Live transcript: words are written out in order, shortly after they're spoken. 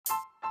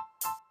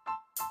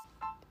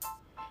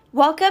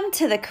Welcome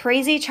to the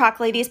Crazy Chalk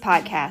Ladies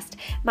podcast.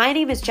 My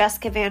name is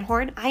Jessica Van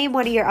Horn. I am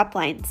one of your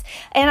uplines,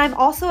 and I'm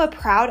also a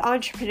proud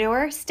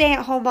entrepreneur,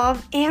 stay-at-home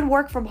mom, and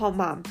work-from-home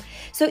mom.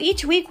 So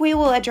each week we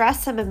will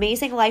address some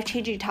amazing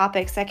life-changing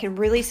topics that can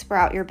really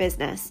sprout your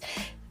business.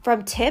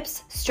 From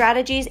tips,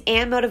 strategies,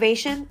 and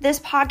motivation, this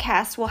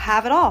podcast will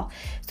have it all.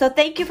 So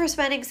thank you for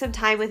spending some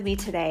time with me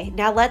today.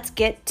 Now let's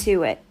get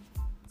to it.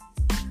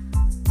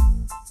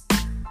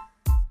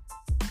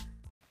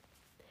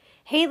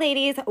 Hey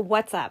ladies,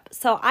 what's up?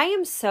 So I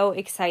am so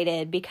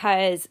excited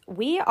because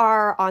we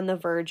are on the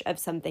verge of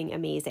something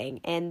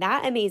amazing, and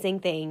that amazing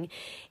thing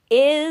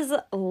is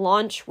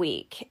launch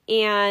week.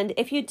 And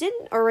if you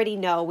didn't already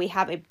know, we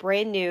have a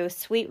brand new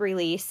suite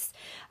release,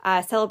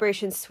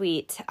 Celebration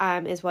Suite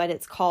is what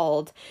it's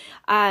called,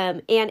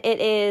 and it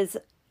is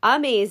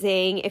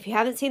amazing. If you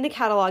haven't seen the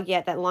catalog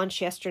yet that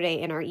launched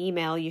yesterday in our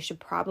email, you should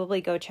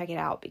probably go check it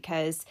out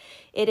because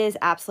it is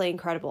absolutely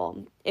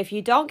incredible. If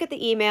you don't get the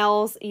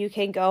emails, you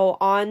can go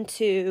on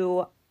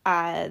to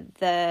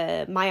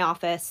my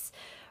office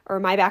or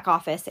my back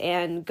office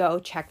and go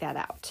check that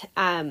out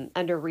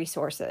under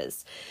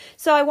resources.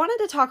 So I wanted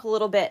to talk a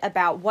little bit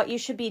about what you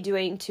should be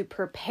doing to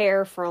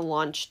prepare for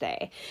launch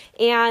day.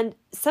 And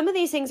some of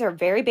these things are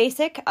very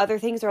basic. Other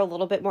things are a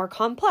little bit more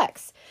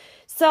complex.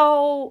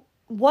 So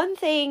one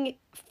thing,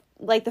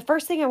 like the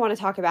first thing I want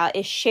to talk about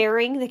is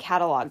sharing the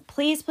catalog.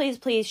 Please, please,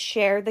 please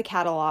share the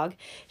catalog.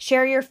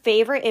 Share your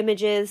favorite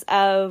images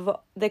of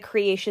the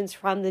creations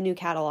from the new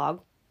catalog.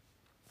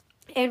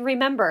 And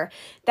remember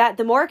that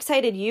the more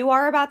excited you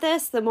are about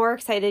this, the more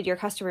excited your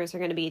customers are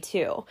going to be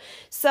too.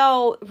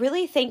 So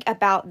really think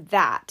about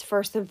that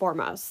first and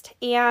foremost.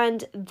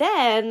 And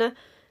then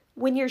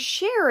when you're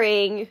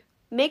sharing,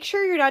 make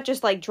sure you're not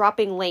just like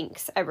dropping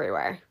links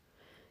everywhere.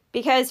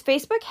 Because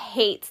Facebook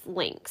hates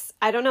links.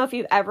 I don't know if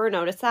you've ever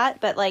noticed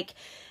that, but like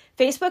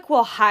Facebook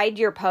will hide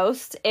your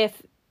posts if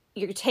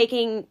you're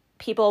taking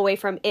people away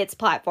from its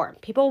platform.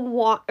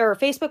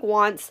 Facebook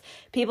wants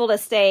people to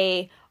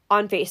stay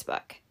on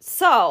Facebook.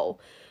 So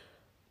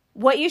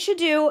what you should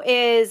do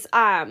is,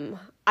 I've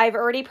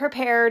already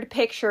prepared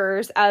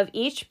pictures of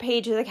each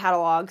page of the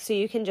catalog, so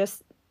you can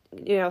just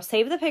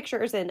save the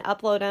pictures and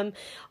upload them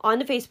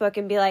onto Facebook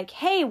and be like,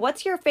 hey,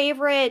 what's your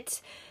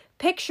favorite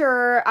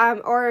picture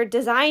or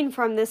design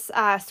from this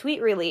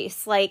suite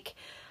release? Like,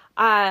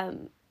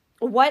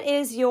 what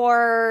is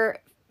your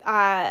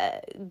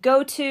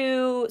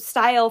go-to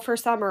style for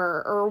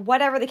summer, or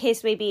whatever the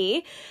case may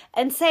be,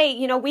 and say,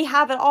 we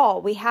have it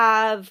all. We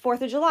have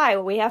 4th of July,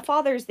 we have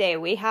Father's Day,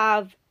 we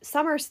have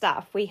summer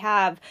stuff, we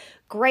have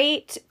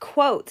great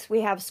quotes, we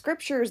have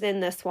scriptures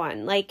in this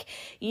one. Like,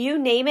 you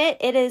name it,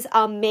 it is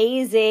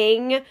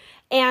amazing.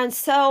 And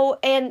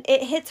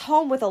it hits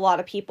home with a lot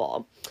of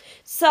people.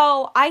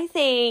 So I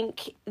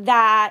think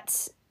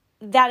that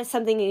is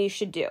something that you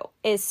should do,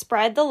 is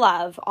spread the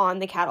love on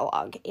the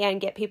catalog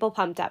and get people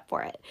pumped up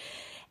for it.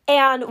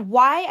 And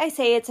why I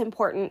say it's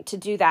important to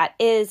do that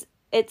is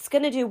it's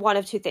going to do one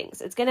of two things.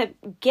 It's going to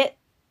get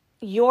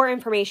your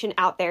information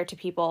out there to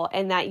people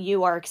and that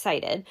you are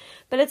excited,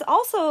 but it's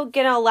also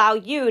going to allow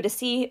you to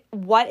see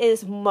what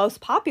is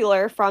most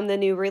popular from the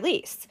new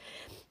release.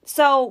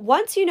 So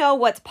once you know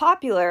what's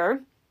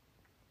popular,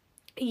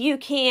 you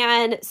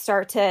can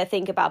start to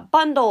think about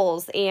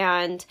bundles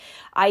and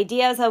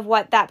ideas of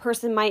what that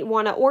person might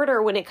want to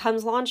order when it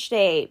comes launch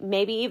day.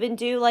 Maybe even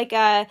do like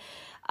a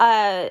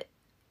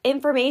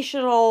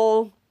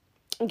informational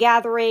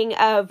gathering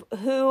of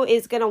who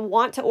is going to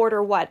want to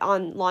order what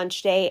on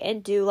launch day,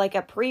 and do like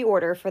a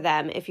pre-order for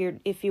them if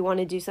you want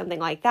to do something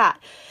like that.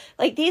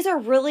 Like, these are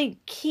really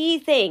key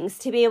things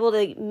to be able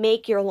to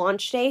make your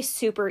launch day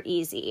super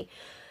easy.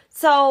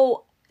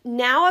 So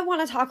now I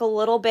want to talk a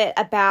little bit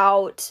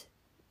about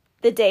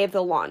the day of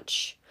the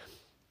launch.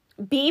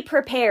 Be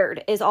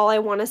prepared is all I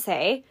want to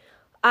say.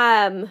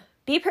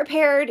 Be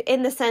prepared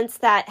in the sense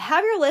that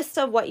have your list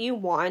of what you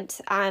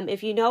want.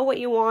 If you know what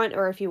you want,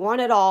 or if you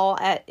want it all,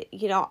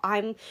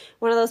 I'm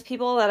one of those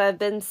people that have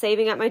been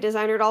saving up my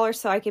designer dollars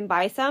so I can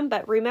buy some.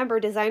 But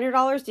remember, designer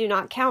dollars do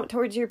not count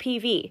towards your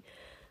PV.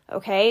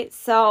 Okay,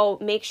 so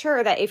make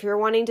sure that if you're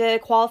wanting to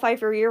qualify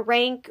for your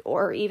rank,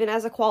 or even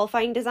as a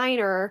qualifying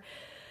designer,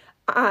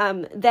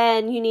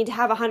 then you need to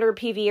have 100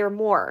 PV or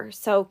more.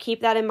 So keep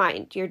that in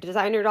mind. Your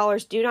designer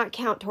dollars do not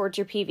count towards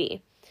your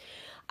PV.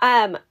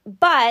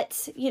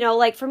 But,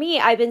 like for me,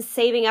 I've been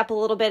saving up a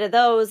little bit of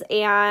those,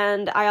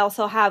 and I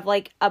also have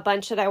like a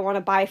bunch that I want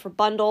to buy for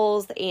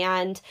bundles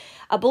and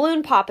a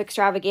balloon pop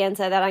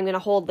extravaganza that I'm going to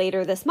hold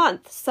later this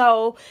month.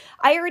 So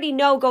I already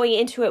know going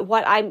into it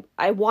what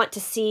I want to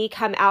see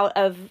come out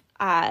of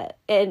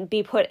and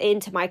be put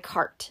into my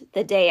cart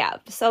the day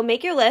of. So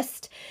make your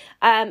list.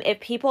 If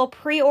people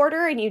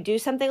pre-order and you do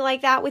something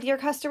like that with your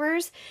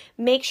customers,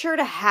 make sure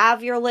to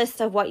have your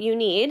list of what you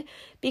need,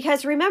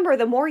 because remember,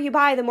 the more you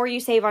buy, the more you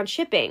save on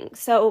shipping.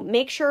 So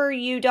make sure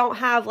you don't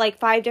have like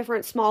 5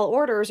 different small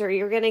orders, or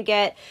you're going to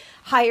get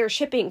higher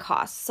shipping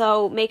costs.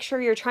 So make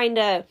sure you're trying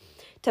to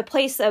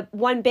place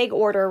one big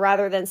order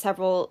rather than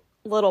several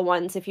little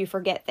ones if you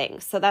forget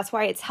things. So that's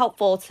why it's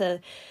helpful to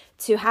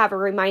have a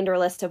reminder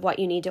list of what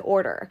you need to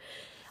order.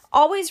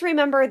 Always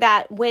remember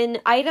that when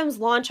items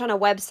launch on a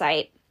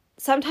website,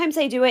 sometimes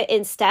they do it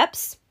in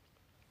steps,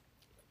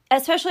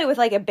 especially with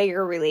like a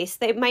bigger release.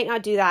 They might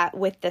not do that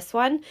with this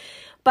one,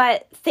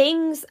 but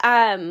things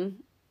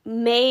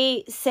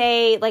may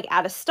say like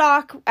out of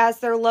stock as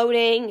they're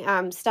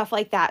loading, stuff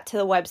like that to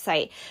the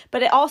website.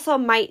 But it also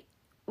might,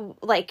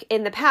 like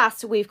in the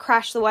past, we've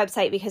crashed the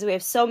website because we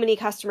have so many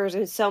customers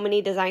and so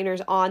many designers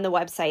on the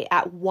website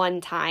at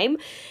one time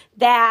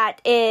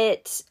that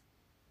it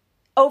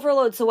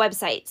overloads the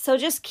website. So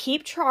just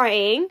keep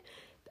trying,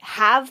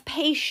 have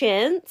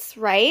patience,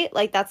 right?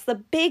 Like that's the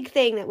big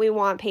thing that we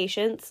want,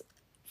 patience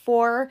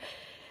for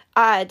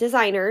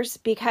designers,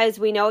 because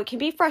we know it can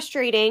be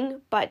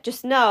frustrating, but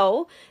just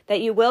know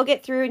that you will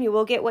get through and you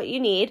will get what you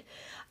need.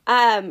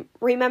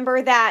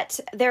 Remember that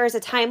there is a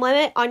time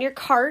limit on your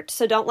cart,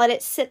 so don't let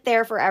it sit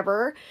there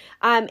forever.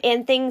 And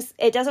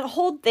it doesn't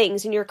hold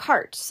things in your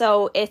cart.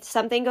 So if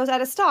something goes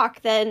out of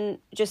stock, then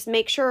just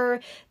make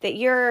sure that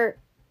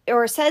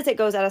or says it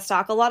goes out of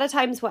stock. A lot of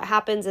times what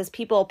happens is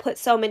people put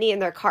so many in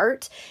their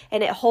cart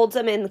and it holds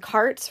them in the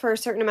carts for a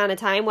certain amount of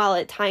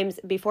time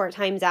before it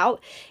times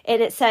out.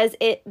 And it says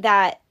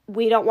that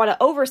we don't want to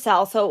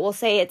oversell, so it will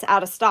say it's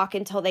out of stock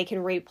until they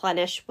can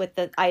replenish with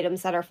the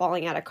items that are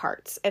falling out of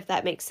carts, if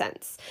that makes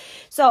sense.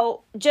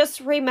 So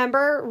just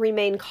remember,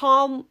 remain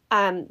calm.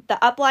 The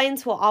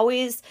uplines will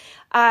always,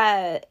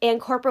 and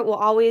corporate will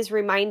always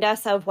remind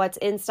us of what's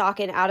in stock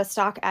and out of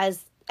stock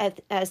as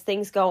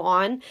things go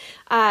on.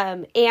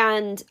 Out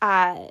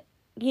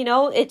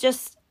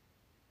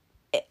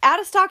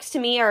of stocks to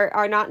me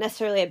are not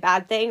necessarily a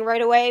bad thing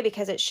right away,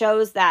 because it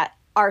shows that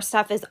our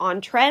stuff is on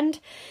trend.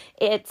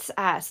 It's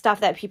stuff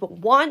that people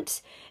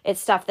want.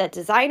 It's stuff that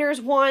designers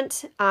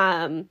want.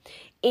 And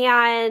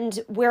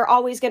we're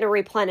always going to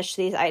replenish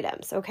these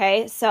items.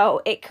 Okay.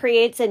 So it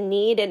creates a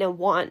need and a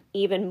want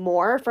even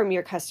more from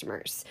your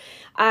customers.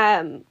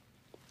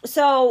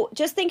 So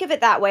just think of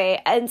it that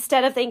way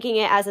instead of thinking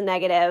it as a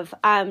negative.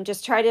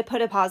 Just try to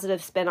put a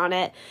positive spin on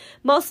it.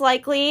 Most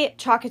likely,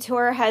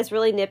 Chocateur has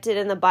really nipped it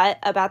in the butt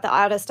about the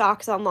out of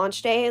stocks on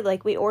launch day.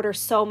 Like, we order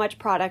so much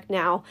product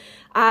now.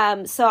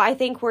 So I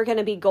think we're going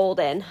to be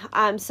golden.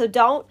 So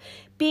don't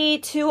be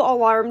too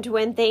alarmed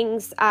when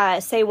things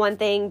say one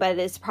thing, but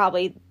it's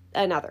probably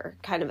another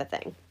kind of a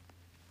thing.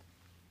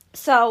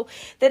 So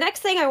the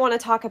next thing I want to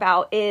talk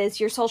about is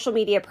your social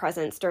media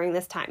presence during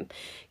this time.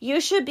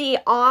 You should be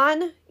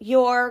on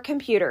your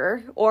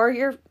computer or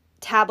your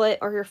tablet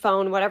or your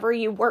phone, whatever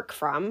you work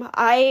from.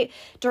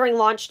 During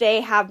launch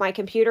day, have my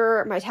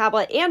computer, my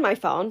tablet, and my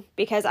phone,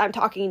 because I'm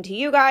talking to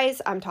you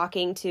guys. I'm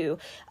talking to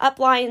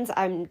uplines.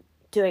 I'm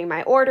doing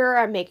my order.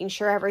 I'm making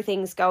sure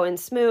everything's going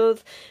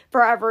smooth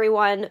for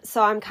everyone.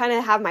 So I'm kind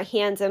of have my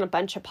hands in a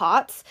bunch of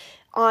pots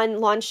on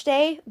launch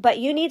day, but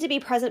you need to be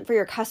present for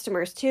your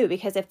customers too,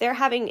 because if they're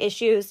having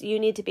issues, you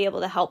need to be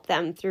able to help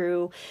them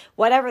through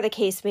whatever the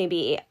case may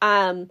be.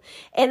 And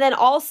then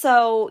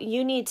also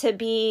you need to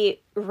be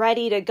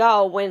ready to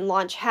go when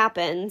launch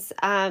happens.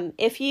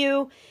 If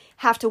you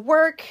have to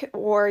work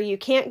or you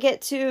can't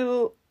get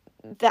to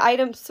the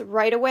items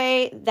right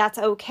away, that's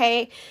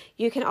okay.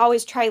 You can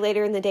always try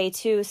later in the day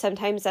too.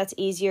 Sometimes that's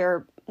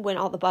easier when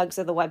all the bugs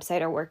of the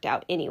website are worked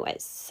out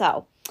anyways.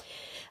 So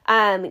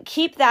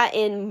keep that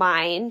in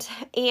mind.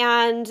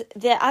 And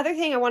the other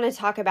thing I want to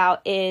talk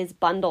about is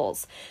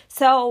bundles.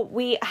 So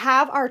we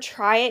have our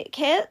Try It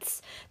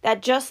kits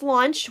that just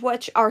launched,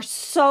 which are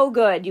so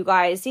good, you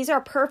guys. These are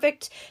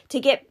perfect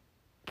to get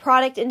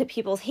product into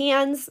people's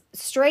hands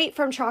straight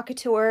from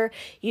Chocateur.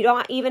 You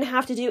don't even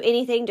have to do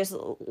anything. Just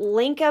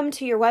link them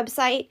to your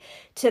website,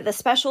 to the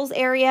specials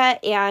area,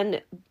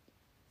 and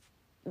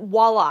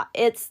voila,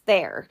 it's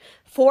there.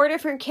 4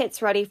 different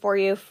kits ready for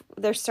you.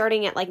 They're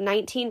starting at like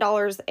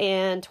 $19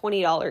 and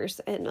 $20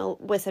 and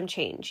with some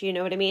change, you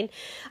know what I mean?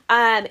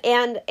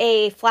 And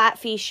a flat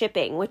fee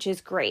shipping, which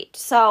is great.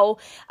 So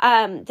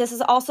this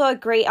is also a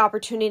great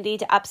opportunity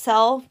to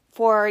upsell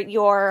for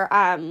your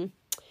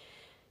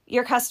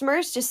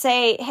customers. Just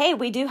say, hey,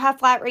 we do have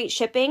flat rate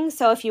shipping.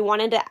 So if you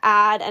wanted to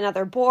add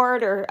another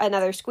board or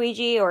another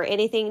squeegee or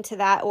anything to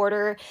that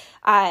order,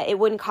 it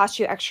wouldn't cost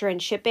you extra in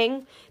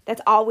shipping.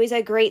 That's always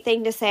a great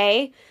thing to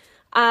say.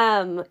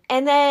 And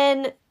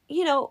then,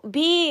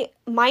 be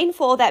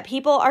mindful that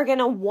people are going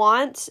to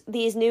want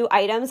these new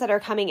items that are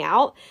coming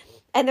out,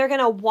 and they're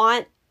going to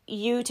want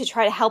you to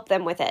try to help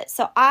them with it.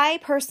 So I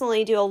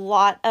personally do a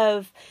lot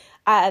of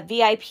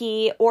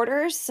VIP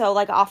orders, so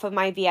like off of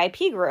my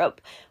VIP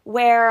group,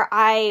 where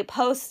I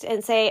post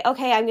and say,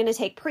 okay, I'm going to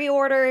take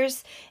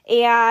pre-orders,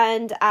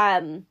 and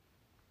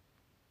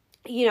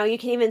you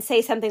can even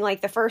say something like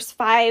the first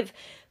 5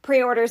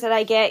 pre-orders that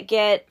I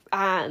get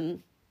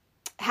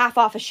half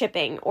off of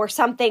shipping or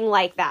something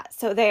like that.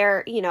 So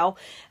they're,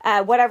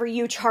 whatever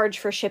you charge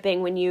for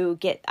shipping when you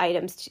get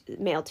items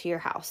mailed to your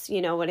house,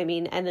 you know what I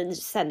mean? And then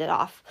just send it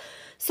off.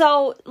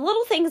 So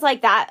little things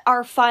like that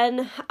are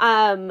fun.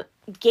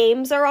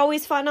 Games are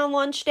always fun on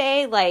launch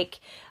day. Like,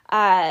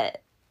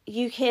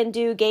 you can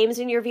do games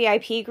in your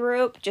VIP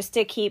group just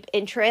to keep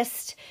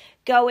interest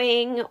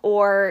going,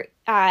 or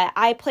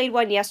I played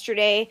one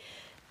yesterday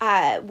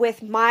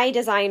with my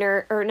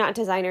designer, or not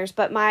designers,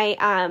 but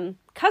my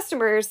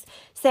customers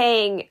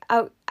saying,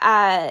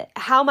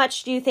 how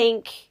much do you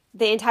think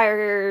the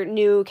entire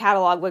new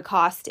catalog would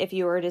cost if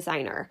you were a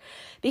designer?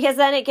 Because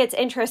then it gets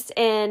interest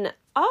in,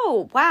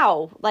 oh,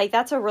 wow, like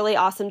that's a really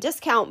awesome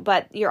discount,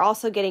 but you're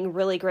also getting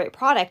really great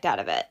product out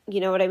of it.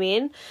 You know what I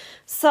mean?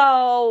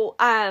 So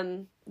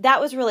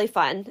that was really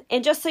fun.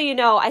 And just so you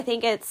know, I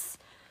think it's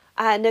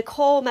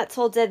Nicole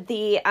Metzel did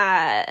the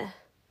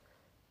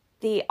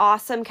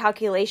awesome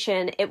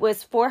calculation. It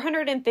was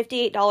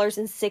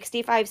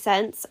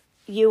 $458.65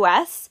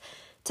 US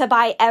to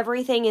buy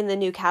everything in the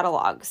new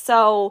catalog.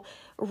 So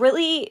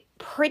really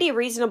pretty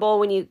reasonable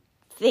when you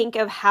think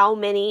of how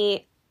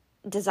many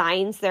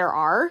designs there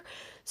are.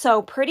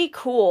 So pretty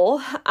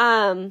cool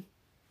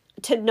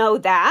to know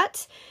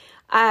that.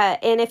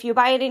 And if you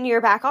buy it in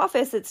your back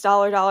office, it's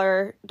dollar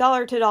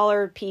to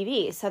dollar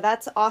PV. So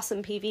that's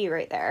awesome PV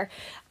right there.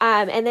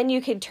 And then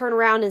you could turn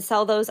around and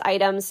sell those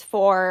items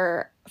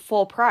for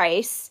full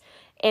price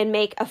and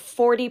make a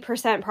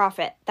 40%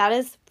 profit. That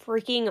is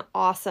freaking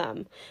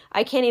awesome.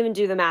 I can't even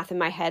do the math in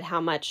my head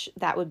how much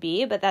that would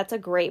be, but that's a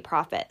great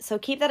profit. So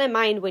keep that in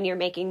mind when you're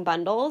making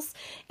bundles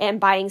and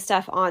buying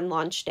stuff on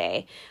launch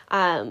day,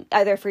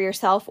 either for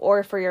yourself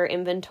or for your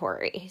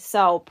inventory.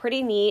 So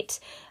pretty neat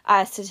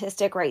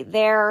statistic right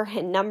there,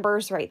 and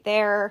numbers right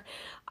there.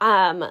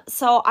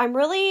 So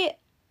I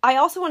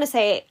also want to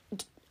say,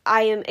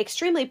 I am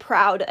extremely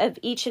proud of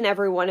each and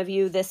every one of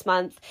you this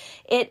month.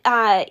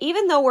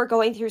 Even though we're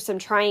going through some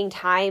trying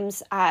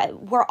times,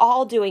 we're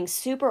all doing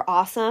super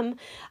awesome.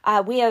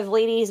 We have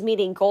ladies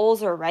meeting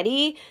goals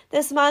already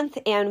this month,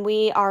 and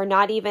we are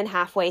not even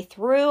halfway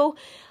through.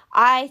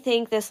 I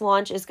think this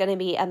launch is going to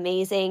be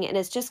amazing, and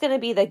it's just going to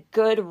be the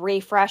good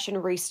refresh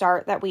and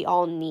restart that we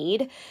all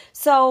need.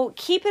 So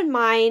keep in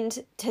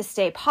mind to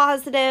stay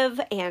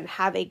positive and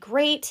have a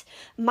great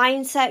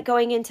mindset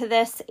going into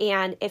this.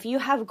 And if you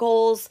have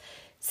goals,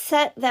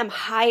 set them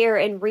higher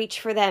and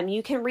reach for them.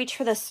 You can reach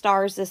for the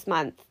stars this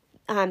month.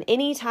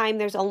 Anytime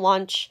there's a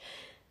launch,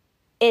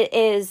 it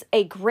is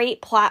a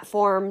great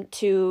platform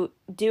to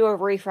do a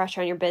refresh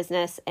on your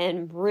business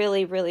and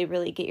really, really,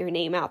 really get your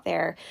name out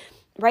there.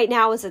 Right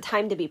now is a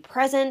time to be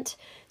present.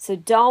 So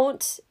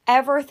don't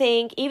ever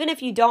think, even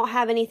if you don't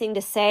have anything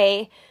to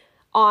say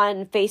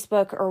on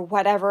Facebook or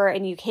whatever,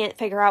 and you can't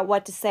figure out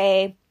what to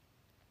say,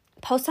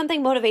 post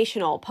something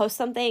motivational, post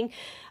something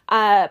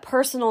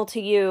personal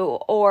to you,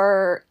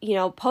 or,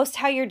 post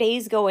how your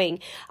day's going.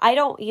 I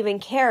don't even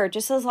care,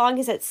 just as long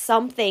as it's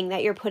something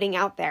that you're putting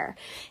out there.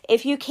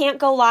 If you can't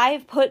go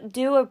live,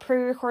 do a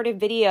pre-recorded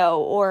video,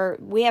 or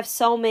we have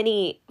so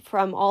many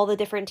from all the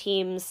different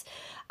teams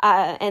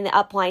and the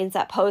uplines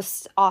that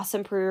post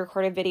awesome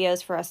pre-recorded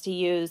videos for us to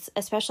use,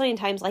 especially in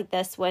times like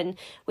this when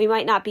we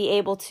might not be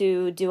able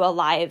to do a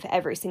live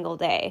every single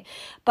day.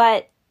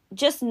 But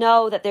just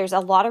know that there's a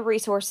lot of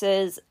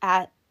resources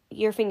at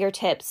your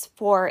fingertips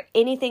for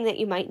anything that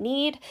you might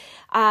need.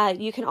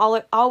 You can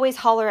always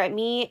holler at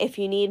me if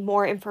you need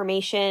more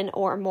information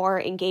or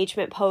more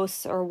engagement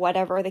posts or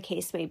whatever the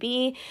case may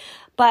be.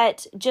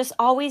 But just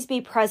always be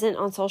present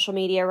on social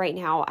media right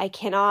now. I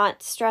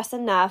cannot stress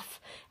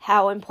enough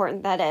how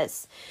important that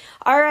is.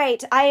 All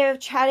right, I have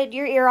chatted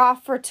your ear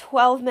off for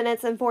 12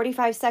 minutes and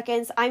 45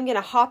 seconds. I'm going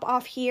to hop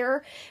off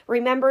here.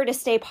 Remember to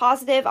stay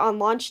positive on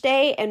launch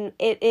day, and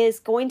it is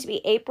going to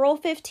be April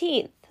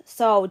 15th.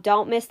 So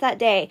don't miss that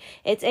day.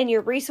 It's in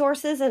your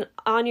resources and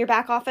on your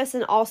back office,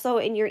 and also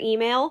in your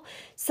email.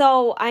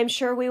 So I'm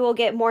sure we will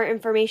get more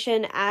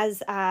information as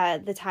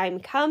the time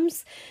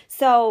comes.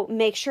 So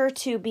make sure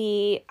to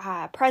be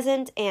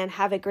present and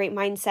have a great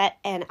mindset,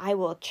 and I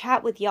will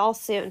chat with y'all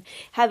soon.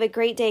 Have a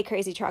great day,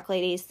 Crazy Truck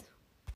Ladies.